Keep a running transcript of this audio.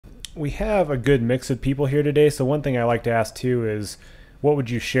we have a good mix of people here today. So one thing I like to ask too is, what would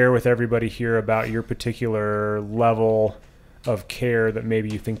you share with everybody here about your particular level of care that maybe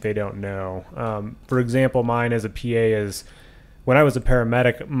you think they don't know? For example, mine as a PA is, when I was a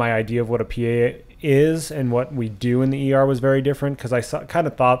paramedic, my idea of what a PA is and what we do in the ER was very different, because I kind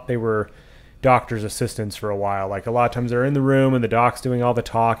of thought they were doctor's assistants for a while. Like, a lot of times they're in the room and the doc's doing all the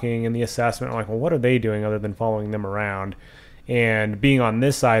talking and the assessment. I'm like, well, what are they doing other than following them around? And being on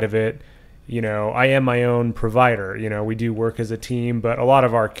this side of it, you know, I am my own provider. You know, we do work as a team, but a lot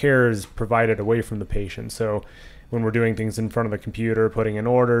of our care is provided away from the patient. So when we're doing things in front of the computer, putting in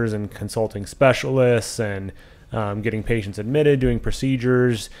orders and consulting specialists and getting patients admitted, doing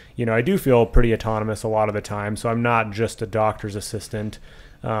procedures, you know, I do feel pretty autonomous a lot of the time. So I'm not just a doctor's assistant,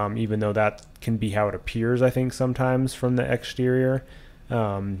 even though that can be how it appears, I think, sometimes from the exterior.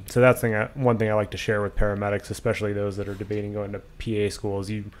 So that's one thing I like to share with paramedics, especially those that are debating going to PA schools.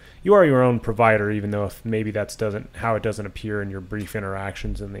 You are your own provider, even though if maybe that's how it doesn't appear in your brief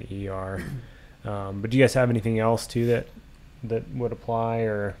interactions in the ER. But do you guys have anything else too that would apply,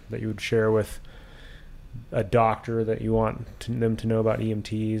 or that you would share with a doctor that you want them to know about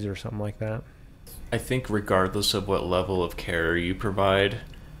EMTs or something like that? I think regardless of what level of care you provide,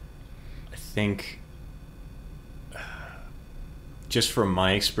 I think, just from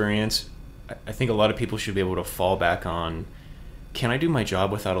my experience, I think a lot of people should be able to fall back on, can I do my job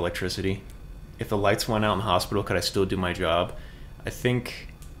without electricity? If the lights went out in the hospital, could I still do my job? I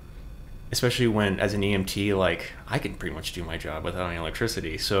think, especially when, as an EMT, like, I can pretty much do my job without any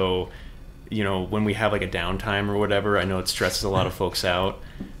electricity. So, you know, when we have like a downtime or whatever, I know it stresses a lot of folks out.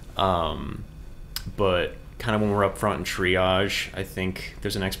 But kind of when we're up front in triage, I think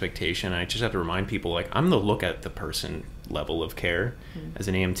there's an expectation. I just have to remind people, like, I'm the look at the person level of care as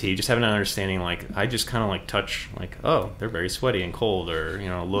an EMT, just having an understanding, like, I just kind of like touch, like, oh, they're very sweaty and cold, or, you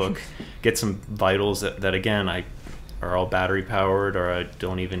know, look, get some vitals that again, are all battery powered, or I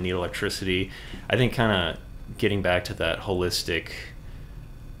don't even need electricity. I think kind of getting back to that holistic,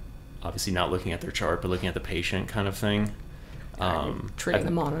 obviously not looking at their chart, but looking at the patient kind of thing. Treating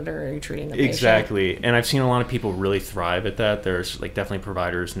the monitor, or treating the patient. Exactly. And I've seen a lot of people really thrive at that. There's like definitely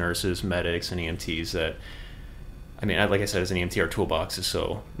providers, nurses, medics, and EMTs that, I mean, like I said, as an EMT, our toolbox is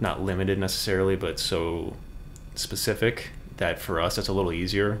so not limited necessarily, but so specific that for us, that's a little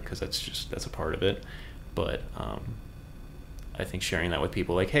easier, because that's a part of it. But I think sharing that with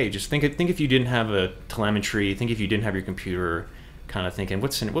people, like, hey, just think if you didn't have a telemetry, think if you didn't have your computer, kind of thinking,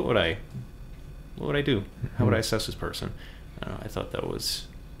 what would I do? How would I assess this person? I thought that was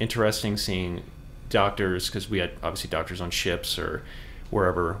interesting, seeing doctors, because we had obviously doctors on ships or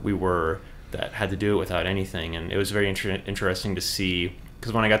wherever we were that had to do it without anything, and it was very interesting to see,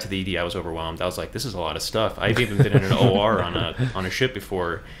 because when I got to the ED, I was overwhelmed. I was like, this is a lot of stuff. I've even been in an OR on a ship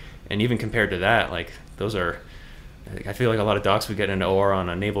before, and even compared to that, like, those are, I feel like a lot of docs would get in an OR on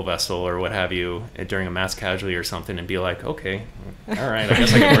a naval vessel or what have you during a mass casualty or something and be like, okay, all right, I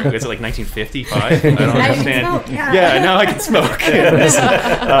guess I can work. Is it like 1955? I don't understand. Smoke, yeah, now I can smoke. There's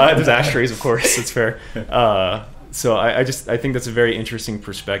ashtrays, of course. It's fair. So I think that's a very interesting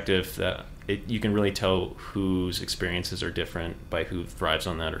perspective, that you can really tell whose experiences are different by who thrives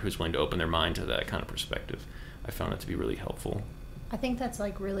on that, or who's willing to open their mind to that kind of perspective. I found it to be really helpful. I think that's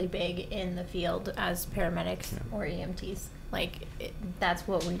like really big in the field as paramedics or EMTs. Like, that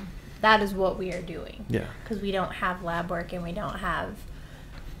is what we are doing. Yeah. Because we don't have lab work, and we don't have,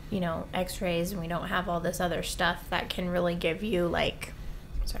 you know, x-rays, and we don't have all this other stuff that can really give you, like,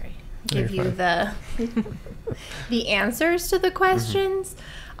 the the answers to the questions,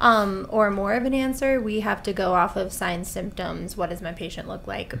 or more of an answer. We have to go off of signs, symptoms. What does my patient look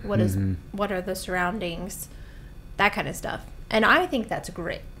like? What are the surroundings? That kind of stuff. And I think that's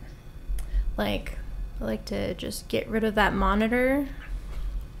great. Like, I like to just get rid of that monitor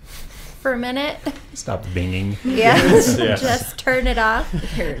for a minute. Stop binging. Yeah. Just turn it off.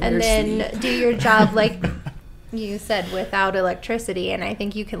 And then do your job, like you said, without electricity. And I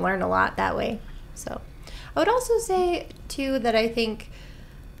think you can learn a lot that way. So I would also say, too, that I think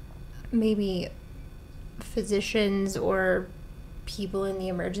maybe physicians or people in the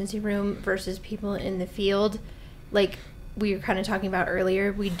emergency room versus people in the field, like we were kind of talking about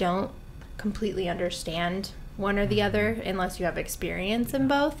earlier, we don't completely understand one or the other unless you have experience in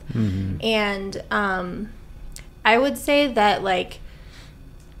both. And I would say that, like,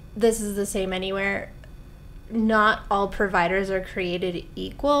 this is the same anywhere. Not all providers are created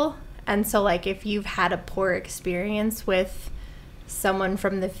equal. And so, like, if you've had a poor experience with someone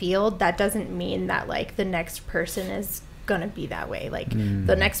from the field, that doesn't mean that, like, the next person is going to be that way. Like,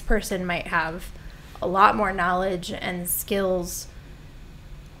 the next person might have a lot more knowledge and skills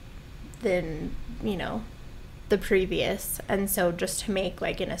than, the previous. And so just to make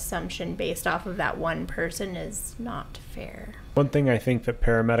like an assumption based off of that one person is not fair. One thing I think that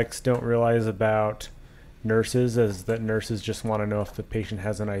paramedics don't realize about nurses is that nurses just want to know if the patient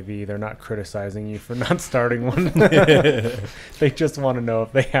has an IV. They're not criticizing you for not starting one. They just want to know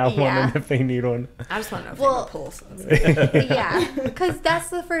if they have one and if they need one. I just want to know if they have a pulse. Yeah, because that's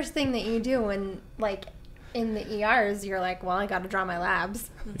the first thing that you do when, like, in the ERs, you're like, well, I got to draw my labs.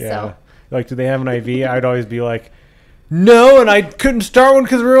 Yeah. So. Like, do they have an IV? I'd always be like, no, and I couldn't start one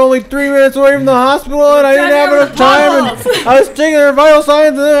because we were only 3 minutes away from the hospital, and I didn't have enough time, and I was taking their vital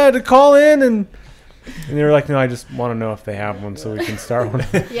signs, and then I had to call in, and they were like, no, I just want to know if they have one so we can start one.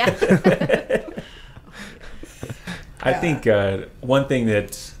 Yeah. I think one thing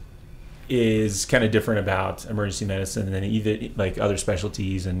that is kind of different about emergency medicine than even like other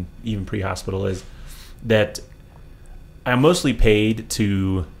specialties and even pre-hospital is that I'm mostly paid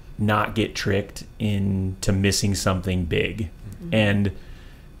to not get tricked into missing something big. Mm-hmm. And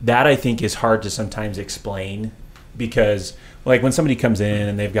that I think is hard to sometimes explain, because like when somebody comes in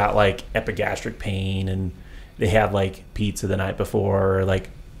and they've got like epigastric pain and they had like pizza the night before, or like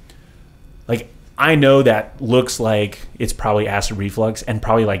I know that looks like it's probably acid reflux, and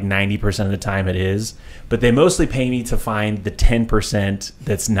probably like 90% of the time it is, but they mostly pay me to find the 10%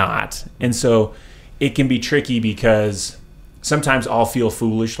 that's not. And so it can be tricky because sometimes I'll feel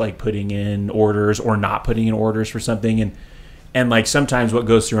foolish like putting in orders or not putting in orders for something, and like sometimes what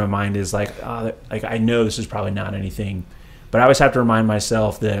goes through my mind is like, like I know this is probably not anything, but I always have to remind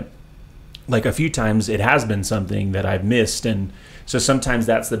myself that like a few times it has been something that I've missed. And so sometimes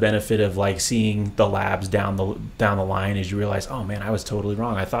that's the benefit of like seeing the labs down the line, is you realize, oh man, I was totally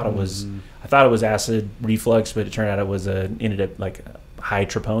wrong. I thought it was acid reflux, but it turned out it ended up like high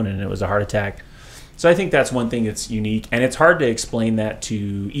troponin, and it was a heart attack. So I think that's one thing that's unique, and it's hard to explain that to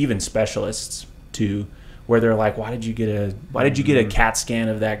even specialists too, where they're like, why did you get a CAT scan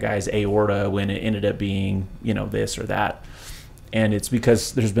of that guy's aorta when it ended up being, this or that? And it's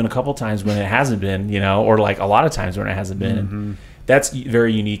because there's been a couple times when it hasn't been, or like a lot of times when it hasn't been. Mm-hmm. And that's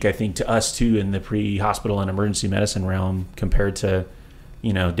very unique, I think, to us too in the pre-hospital and emergency medicine realm compared to,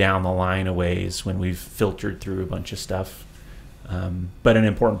 down the line a ways when we've filtered through a bunch of stuff. But an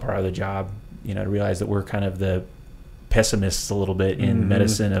important part of the job, to realize that we're kind of the pessimists a little bit in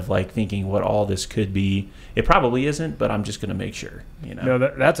medicine of like thinking what all this could be. It probably isn't, but I'm just going to make sure, No,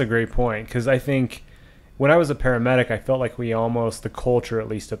 that's a great point, because I think when I was a paramedic, I felt like we almost, the culture at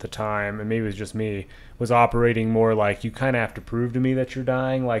least at the time, and maybe it was just me, was operating more like you kind of have to prove to me that you're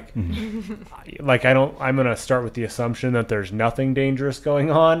dying. Like, like I'm going to start with the assumption that there's nothing dangerous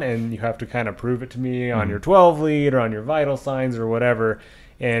going on, and you have to kind of prove it to me on your 12 lead or on your vital signs or whatever.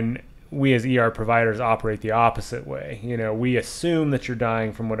 And we as ER providers operate the opposite way. We assume that you're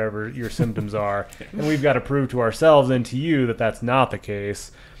dying from whatever your symptoms are, and we've got to prove to ourselves and to you that that's not the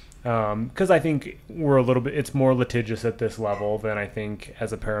case. Because I think it's more litigious at this level than I think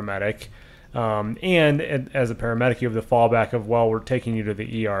as a paramedic. And as a paramedic, you have the fallback of, well, we're taking you to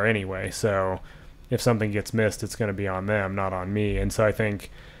the ER anyway, so if something gets missed, it's going to be on them, not on me. And so I think,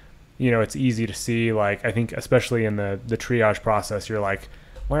 it's easy to see, like, I think especially in the triage process, you're like,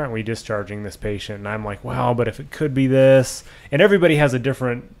 why aren't we discharging this patient? And I'm like, well, but if it could be this, and everybody has a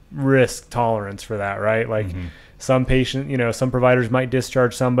different risk tolerance for that, right? Like, some patient, some providers might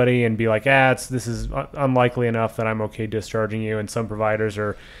discharge somebody and be like, this is unlikely enough that I'm okay discharging you. And some providers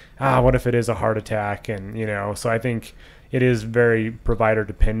are, what if it is a heart attack? And, so I think it is very provider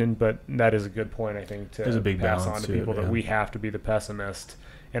dependent, but that is a good point, I think, to There's a big pass balance on to to people it, that we have to be the pessimist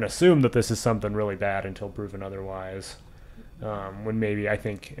and assume that this is something really bad until proven otherwise. When maybe, I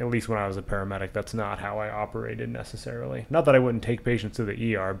think, at least when I was a paramedic, that's not how I operated necessarily. Not that I wouldn't take patients to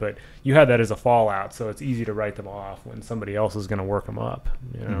the ER, but you had that as a fallout, so it's easy to write them off when somebody else is going to work them up.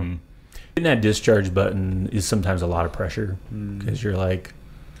 Hitting that discharge button is sometimes a lot of pressure, because you're like,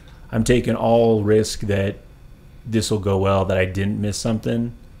 I'm taking all risk that this will go well, that I didn't miss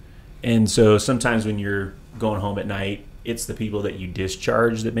something. And so sometimes when you're going home at night, it's the people that you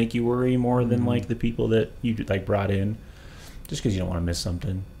discharge that make you worry more than like the people that you like brought in. Just because you don't want to miss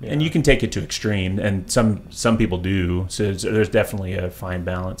something. Yeah. And you can take it to extreme, and some people do, so there's definitely a fine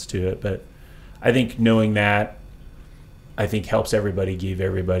balance to it. But I think knowing that, I think helps everybody, give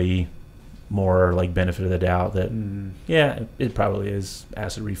everybody more like benefit of the doubt that, it probably is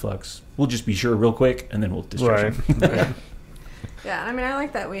acid reflux. We'll just be sure real quick, and then we'll discharge them. Yeah, I mean, I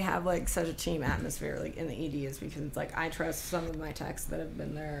like that we have like such a team atmosphere like in the ED, is because it's like I trust some of my techs that have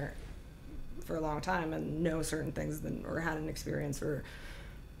been there for a long time and know certain things or had an experience or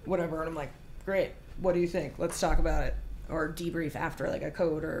whatever, and I'm like, great, what do you think? Let's talk about it. or debrief after like a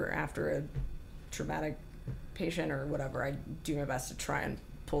code or after a traumatic patient or whatever, I do my best to try and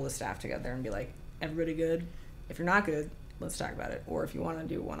pull the staff together and be like, everybody good? If you're not good, let's talk about it. Or if you want to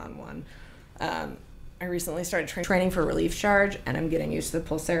do one-on-one. I recently started training for relief charge, and I'm getting used to the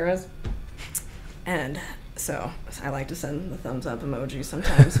pulseras. And so I like to send the thumbs up emoji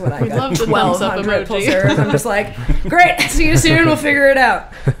sometimes when I got 1,200 pulseras. I'm just like, great, see you soon, we'll figure it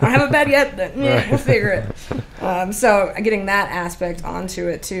out. I don't have a bed yet, but we'll figure it. So getting that aspect onto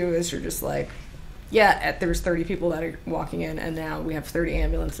it too is you're just like, yeah, there's 30 people that are walking in, and now we have 30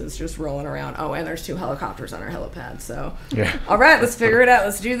 ambulances just rolling around. Oh, and there's 2 helicopters on our helipad. So, all right, let's figure it out.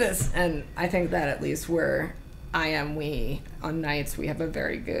 Let's do this. And I think that at least where I am, on nights, we have a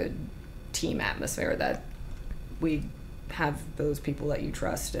very good team atmosphere, that we have those people that you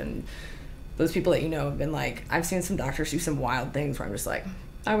trust and those people that you know have been like, I've seen some doctors do some wild things where I'm just like,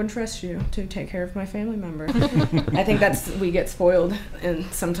 I would trust you to take care of my family member. I think we get spoiled,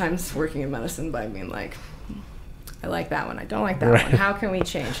 and sometimes working in medicine by being like, I like that one, I don't like that one. How can we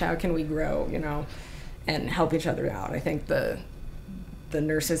change? How can we grow? And help each other out. I think the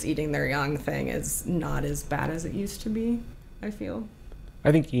nurses eating their young thing is not as bad as it used to be, I feel.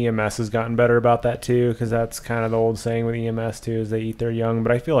 I think EMS has gotten better about that too, because that's kind of the old saying with EMS too, is they eat their young.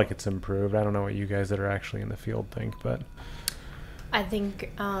 But I feel like it's improved. I don't know what you guys that are actually in the field think, but I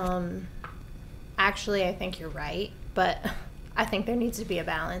think, actually, I think you're right, but I think there needs to be a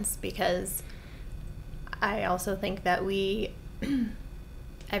balance, because I also think that we,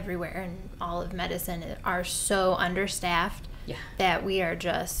 everywhere in all of medicine, are so understaffed that we are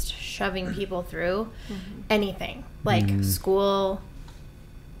just shoving people through anything, like school,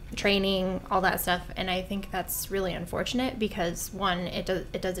 training, all that stuff. And I think that's really unfortunate, because one, it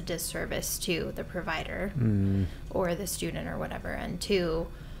does a disservice to the provider or the student or whatever, and two,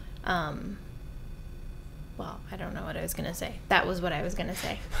 well, I don't know what I was gonna say. That was what I was gonna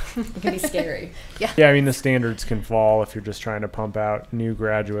say. It can be scary. Yeah, I mean, the standards can fall if you're just trying to pump out new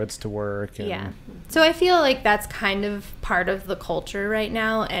graduates to work. And So I feel like that's kind of part of the culture right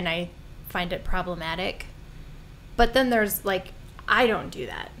now, and I find it problematic. But then there's like, I don't do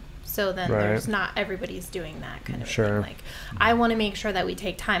that. So then there's not, everybody's doing that kind of thing. Like, I want to make sure that we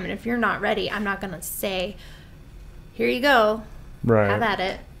take time, and if you're not ready, I'm not going to say, here you go, have at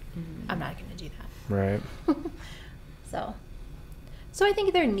it. I'm not going to do that. Right. So I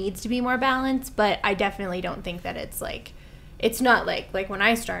think there needs to be more balance, but I definitely don't think that it's like, it's not like when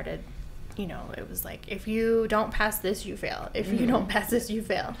I started, it was like, if you don't pass this, you fail. If you don't pass this, you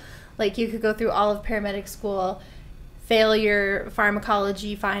fail. Like, you could go through all of paramedic school, fail your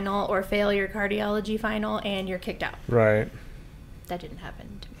pharmacology final or fail your cardiology final, and you're kicked out. Right. That didn't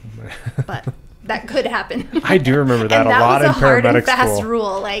happen to me, but that could happen. I do remember that a lot in paramedic school. Hard and fast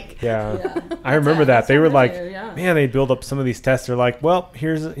rule, like. Yeah. I remember that. They were like, man, they build up some of these tests. They're like, well,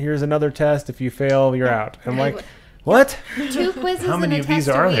 here's another test. If you fail, you're out. I'm like, what? 2 quizzes. How many and a of these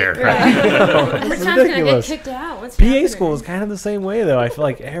test are a week. there? It's ridiculous. Get kicked out. What's PA happening? school is kind of the same way, though. I feel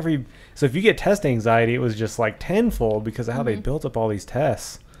like so if you get test anxiety, it was just like tenfold because of how they built up all these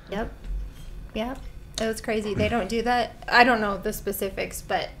tests. Yep. It was crazy. They don't do that. I don't know the specifics,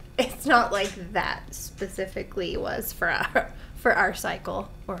 but it's not like that specifically was for our cycle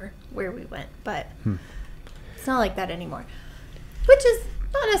or where we went. But it's not like that anymore, which is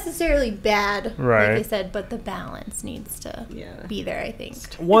not necessarily bad, like I said, but the balance needs to be there, I think.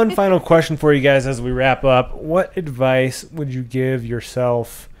 One final question for you guys as we wrap up. What advice would you give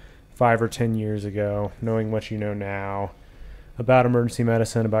yourself 5 or 10 years ago, knowing what you know now about emergency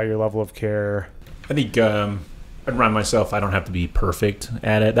medicine, about your level of care? I think I'd remind myself I don't have to be perfect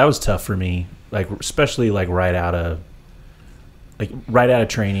at it. That was tough for me, like especially like right out of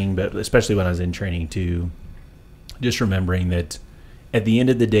training, but especially when I was in training too. Just remembering that at the end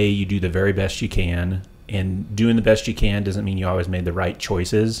of the day, you do the very best you can, and doing the best you can doesn't mean you always made the right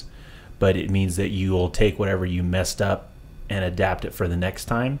choices, but it means that you will take whatever you messed up and adapt it for the next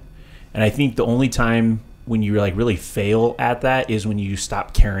time. And I think the only time when you like really fail at that is when you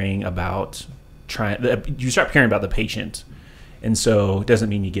stop caring about the patient. And so it doesn't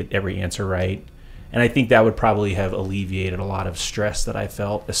mean you get every answer right. And I think that would probably have alleviated a lot of stress that I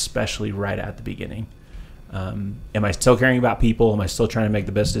felt, especially right at the beginning. Am I still caring about people? Am I still trying to make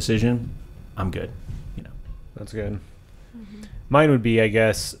the best decision? I'm good. That's good. Mine would be, I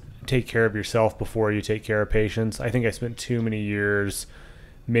guess, take care of yourself before you take care of patients. I think I spent too many years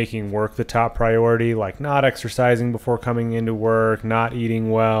making work the top priority, like not exercising before coming into work, not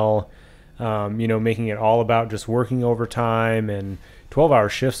eating well, making it all about just working overtime. And 12-hour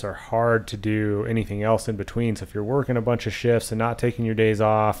shifts are hard to do anything else in between. So if you're working a bunch of shifts and not taking your days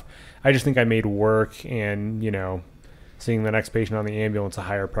off, I just think I made work and, seeing the next patient on the ambulance a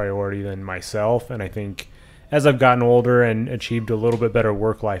higher priority than myself. And I think as I've gotten older and achieved a little bit better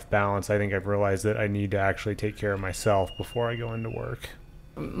work-life balance, I think I've realized that I need to actually take care of myself before I go into work.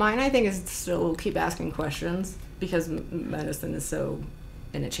 Mine, I think, is still keep asking questions, because medicine is so,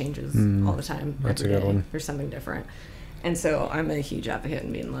 and it changes all the time. That's a every good day. one. There's something different. And so I'm a huge advocate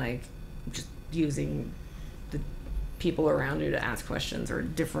in being like, just using the people around you to ask questions, or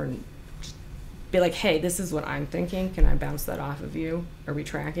different, just be like, hey, this is what I'm thinking. Can I bounce that off of you? Are we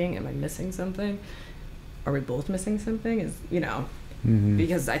tracking? Am I missing something? Are we both missing something? Is,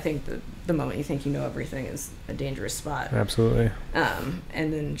 because I think that the moment you think you know everything is a dangerous spot. Absolutely.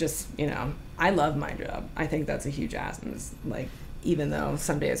 And then just, I love my job. I think that's a huge ask. And it's like, even though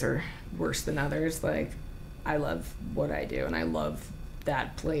some days are worse than others, like, I love what I do, and I love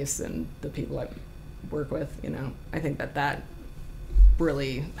that place and the people I work with. I think that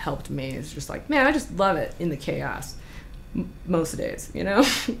really helped me. It's just like, man, I just love it in the chaos most days.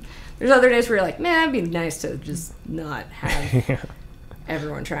 There's other days where you're like, man, it'd be nice to just not have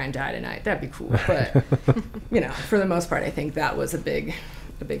everyone try and die tonight. That'd be cool. But for the most part, I think that was a big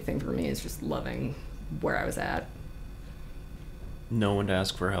thing for me, is just loving where I was at. Know when to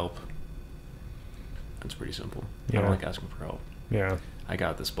ask for help. That's pretty simple. I Yeah. don't like asking for help. Yeah. I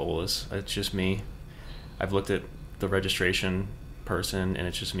got this bolus. It's just me. I've looked at the registration person, and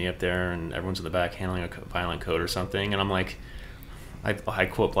it's just me up there, and everyone's in the back handling a violent code or something, and I'm like, I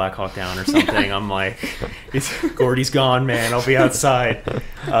quote Black Hawk Down or something. I'm like, Gordy's gone, man. I'll be outside.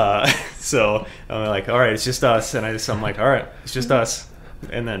 So I'm like, all right, it's just us. And I'm like, all right, it's just us.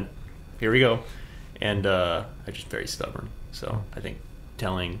 And then here we go. And I'm just very stubborn. So I think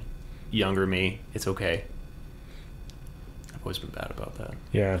telling younger me it's okay. I've always been bad about that.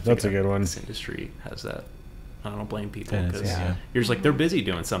 Yeah, that's a good one. This industry has that. I don't blame people, That is, because yeah. you're just like, they're busy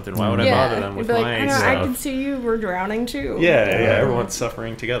doing something. Why would I bother them with You'd be my like, I stuff? can see you. We're drowning too. Yeah, everyone's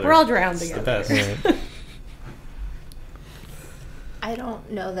suffering together. We're all drowned It's together. the best. I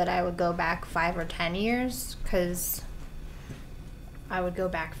don't know that I would go back 5 or 10 years, because I would go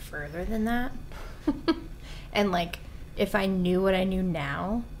back further than that. And like, if I knew what I knew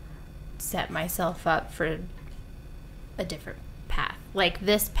now, set myself up for a different path. Like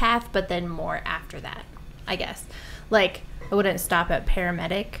this path, but then more after that, I guess. Like, I wouldn't stop at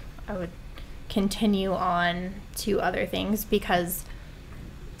paramedic. I would continue on to other things, because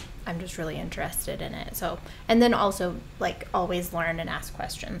I'm just really interested in it. So, and then also, like, always learn and ask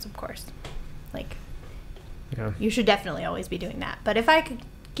questions, of course. Like, Yeah. you should definitely always be doing that. But if I could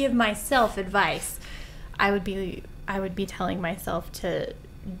give myself advice, I would be telling myself to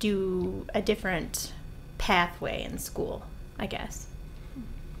do a different pathway in school, I guess.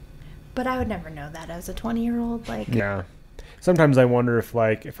 But I would never know that as a 20-year-old. Like, Yeah. Sometimes I wonder if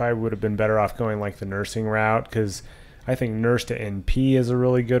I would have been better off going like the nursing route, because I think nurse to NP is a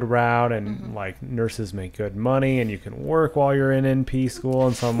really good route, and like nurses make good money, and you can work while you're in NP school.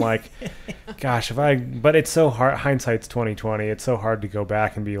 And so I'm like, gosh, but it's so hard. Hindsight's 2020. It's so hard to go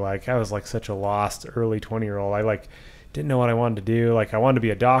back and be like, I was like such a lost early 20-year-old. I like didn't know what I wanted to do. Like, I wanted to be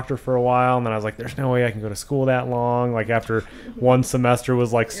a doctor for a while, and then I was like, there's no way I can go to school that long. Like, after one semester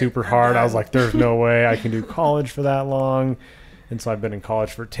was like super hard, I was like, there's no way I can do college for that long. And so I've been in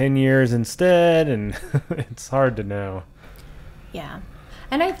college for 10 years instead, and it's hard to know. yeah.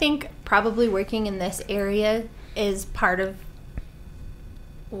 And I think probably working in this area is part of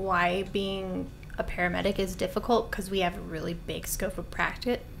why being a paramedic is difficult, because we have a really big scope of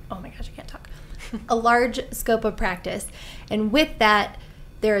practice. Oh my gosh, I can't talk. A large scope of practice. And with that,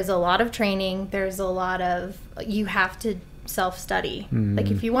 there is a lot of training. There's a lot of, you have to self-study.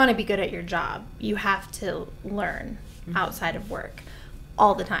 Like, if you want to be good at your job, you have to learn outside of work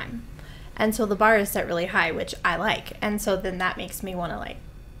all the time. And so the bar is set really high, which I like. And so then that makes me want to like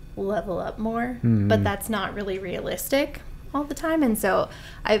level up more, but that's not really realistic all the time. And so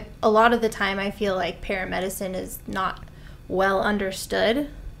a lot of the time I feel like paramedicine is not well understood,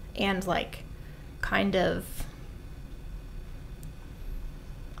 and like kind of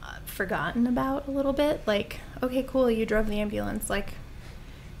forgotten about a little bit. Like, okay, cool, you drove the ambulance, like,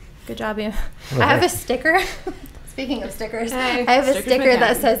 good job. I have a sticker. Speaking of stickers, Hey, I have a stickers sticker make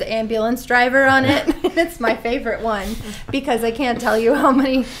that happen. says ambulance driver on it. It's my favorite one, because I can't tell you how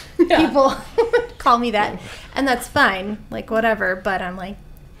many people call me that. And that's fine, like, whatever. But I'm like,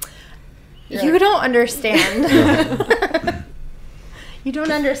 you don't understand. You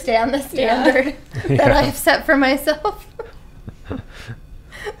don't understand the standard that I've set for myself.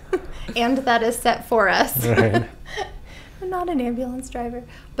 And that is set for us. Right. not an ambulance driver.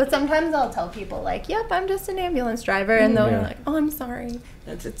 But sometimes I'll tell people, like, yep, I'm just an ambulance driver. And they'll be like, oh, I'm sorry.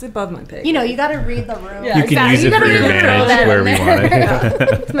 It's above my pay. You know, you got to read the room. You can use it for your advantage wherever you want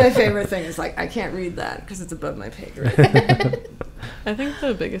it. It's my favorite thing. Is like, I can't read that because it's above my pay grade. I think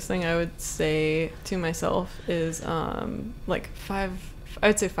the biggest thing I would say to myself is, like I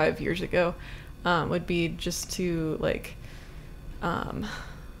would say 5 years ago, would be just to like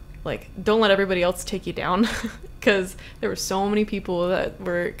don't let everybody else take you down, because there were so many people that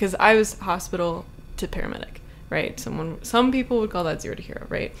were, because I was hospital to paramedic, right? Some people would call that 0 to hero,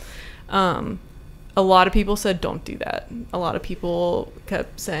 right? A lot of people said don't do that. A lot of people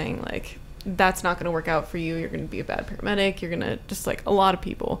kept saying like, that's not going to work out for you, you're going to be a bad paramedic, you're going to, just like a lot of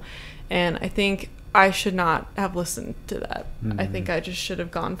people. And I think I should not have listened to that. I think I just should have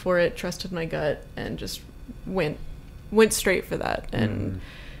gone for it, trusted my gut, and just went straight for that. And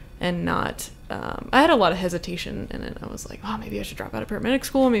not I had a lot of hesitation in it. I was like, oh, maybe I should drop out of paramedic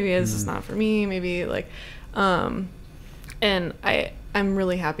school, maybe this is not for me, maybe like and I'm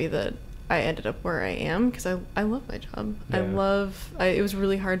really happy that I ended up where I am, because I love my job. It was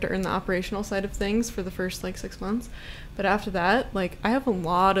really hard to earn the operational side of things for the first like 6 months, but after that, like, I have a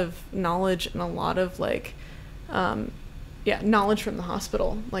lot of knowledge and a lot of like knowledge from the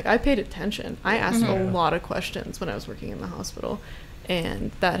hospital. Like, I paid attention. I asked a lot of questions when I was working in the hospital,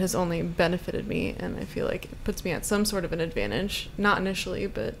 and that has only benefited me, and I feel like it puts me at some sort of an advantage. Not initially,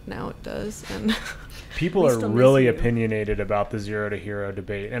 but now it does. And people are really opinionated about the 0 to hero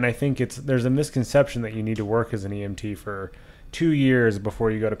debate, and I think there's a misconception that you need to work as an EMT for 2 years before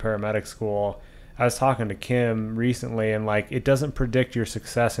you go to paramedic school. I was talking to Kim recently, and like, it doesn't predict your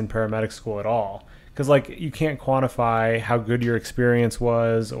success in paramedic school at all, because like, you can't quantify how good your experience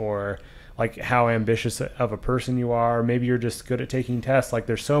was, or like how ambitious of a person you are. Maybe you're just good at taking tests. Like,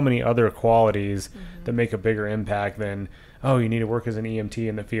 there's so many other qualities that make a bigger impact than, oh, you need to work as an EMT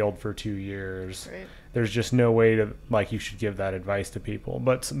in the field for 2 years. Right. There's just no way to, like, you should give that advice to people.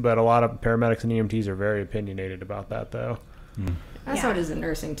 But a lot of paramedics and EMTs are very opinionated about that, though. That's how it is in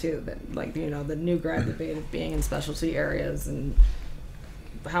nursing too. That, like, you know, the new grad debate of being in specialty areas and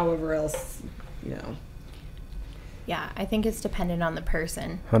however else, you know. Yeah, I think it's dependent on the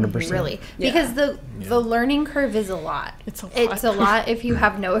person. 100%. Really. Because the learning curve is a lot. It's a lot if you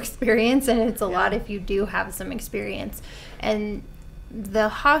have no experience, and it's a lot if you do have some experience. And the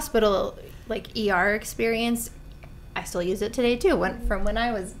hospital, like, ER experience, I still use it today too, from when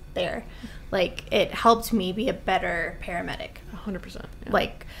I was there. Like, it helped me be a better paramedic. 100%. Yeah.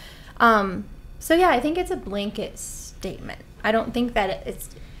 Like, so yeah, I think it's a blanket statement. I don't think that it's,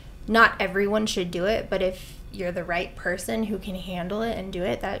 not everyone should do it, but if you're the right person who can handle it and do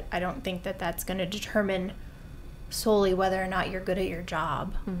it, that I don't think that that's going to determine solely whether or not you're good at your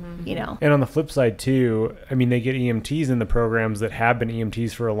job, you know. And on the flip side too, I mean, they get EMTs in the programs that have been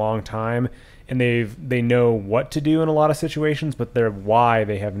EMTs for a long time, and they know what to do in a lot of situations, but their why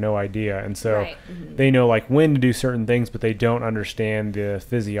they have no idea. And so they know like when to do certain things, but they don't understand the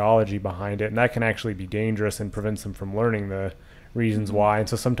physiology behind it, and that can actually be dangerous and prevents them from learning the reasons why. And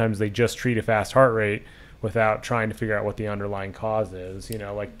so sometimes they just treat a fast heart rate without trying to figure out what the underlying cause is. You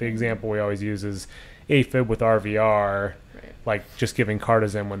know, like the example we always use is AFib with RVR, like just giving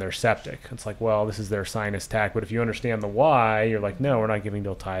Cardizem when they're septic. It's like, well, this is their sinus tac, but if you understand the why, you're like, no, we're not giving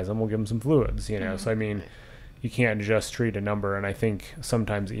diltiazem, we'll give them some fluids, you know. So I mean, you can't just treat a number, and I think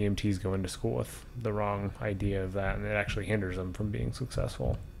sometimes EMTs go into school with the wrong idea of that, and it actually hinders them from being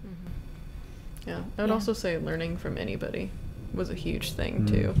successful. Yeah, I would also say learning from anybody was a huge thing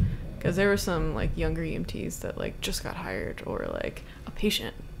too, because there were some like younger EMTs that like just got hired, or like a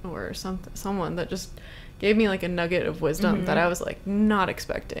patient or someone that just gave me like a nugget of wisdom that I was like not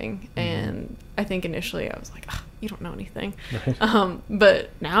expecting. And I think initially I was like, you don't know anything. But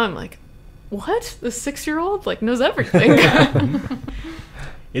now I'm like, what? The 6-year-old like knows everything.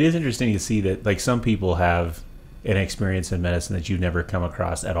 It is interesting to see that like some people have an experience in medicine that you've never come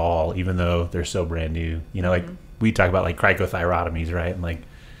across at all, even though they're so brand new. You know, like we talk about like cricothyrotomies, right? And like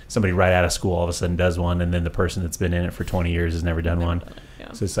somebody right out of school all of a sudden does one, and then the person that's been in it for 20 years has never done one.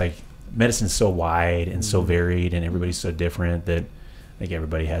 So it's like medicine's so wide and so varied, and everybody's so different that I think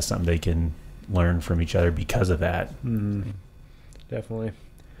everybody has something they can learn from each other because of that. Definitely.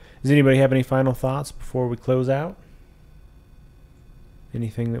 Does anybody have any final thoughts before we close out?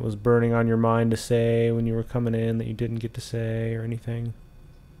 Anything that was burning on your mind to say when you were coming in that you didn't get to say, or anything?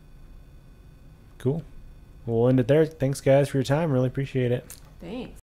 Cool. We'll end it there. Thanks, guys, for your time. Really appreciate it. Thanks.